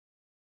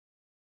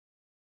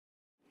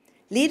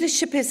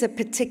Leadership is a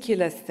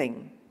particular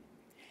thing,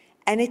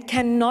 and it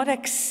cannot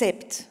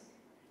accept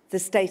the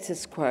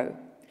status quo.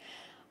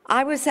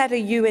 I was at a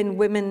UN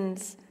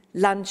Women's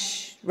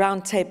Lunch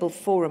Roundtable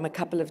Forum a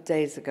couple of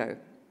days ago.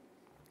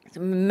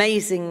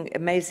 Amazing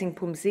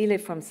Phumzile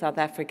from South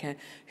Africa,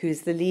 who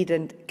is the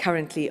leader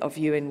currently of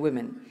UN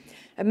Women.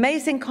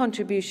 Amazing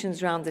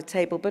contributions around the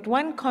table, but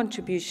one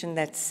contribution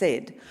that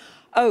said,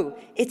 oh,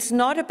 it's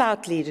not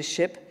about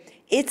leadership,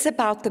 it's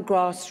about the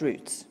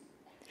grassroots.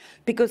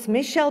 Because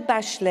Michelle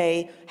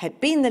Bachelet had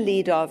been the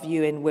leader of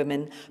UN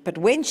Women, but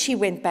when she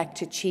went back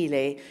to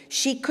Chile,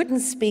 she couldn't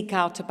speak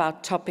out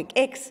about topic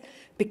X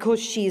because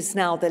she is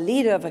now the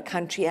leader of a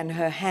country and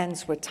her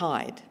hands were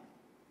tied.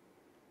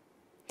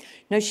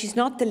 No, she's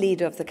not the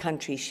leader of the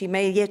country. She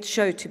may yet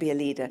show to be a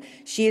leader.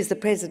 She is the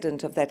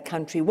president of that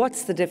country.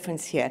 What's the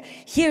difference here?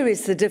 Here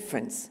is the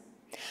difference.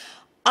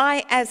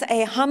 I, as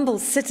a humble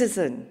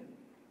citizen,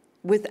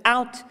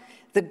 without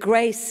the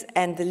grace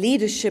and the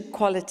leadership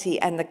quality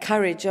and the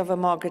courage of a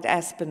Margaret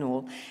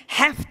Aspinall,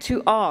 have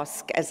to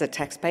ask, as a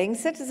tax-paying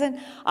citizen,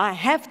 I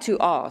have to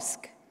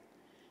ask,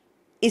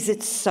 is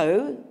it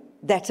so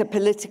that a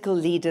political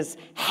leader's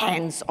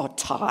hands are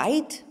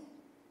tied?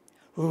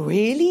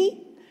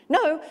 Really?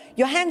 No,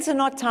 your hands are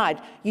not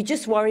tied. You're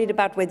just worried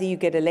about whether you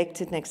get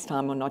elected next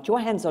time or not. Your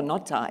hands are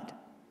not tied.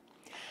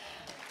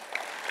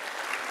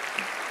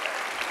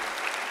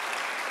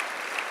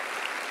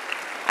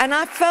 And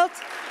I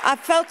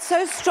felt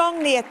so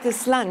strongly at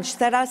this lunch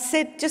that I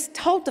said, just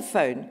hold the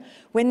phone.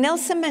 When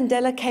Nelson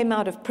Mandela came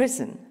out of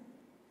prison,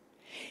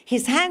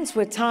 his hands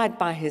were tied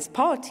by his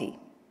party.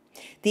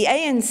 The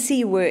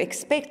ANC were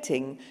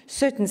expecting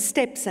certain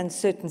steps and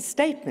certain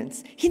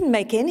statements. He didn't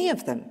make any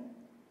of them.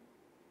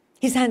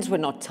 His hands were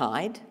not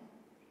tied.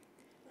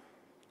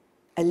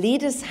 A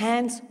leader's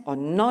hands are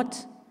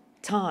not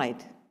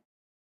tied.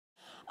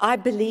 I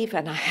believe,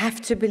 and I have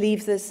to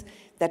believe this,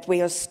 that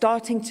we are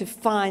starting to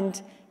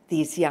find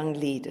these young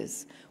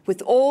leaders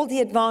with all the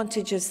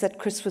advantages that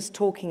Chris was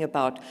talking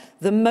about,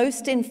 the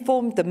most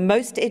informed, the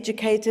most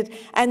educated,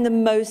 and the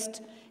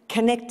most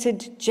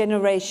connected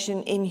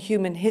generation in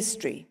human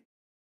history.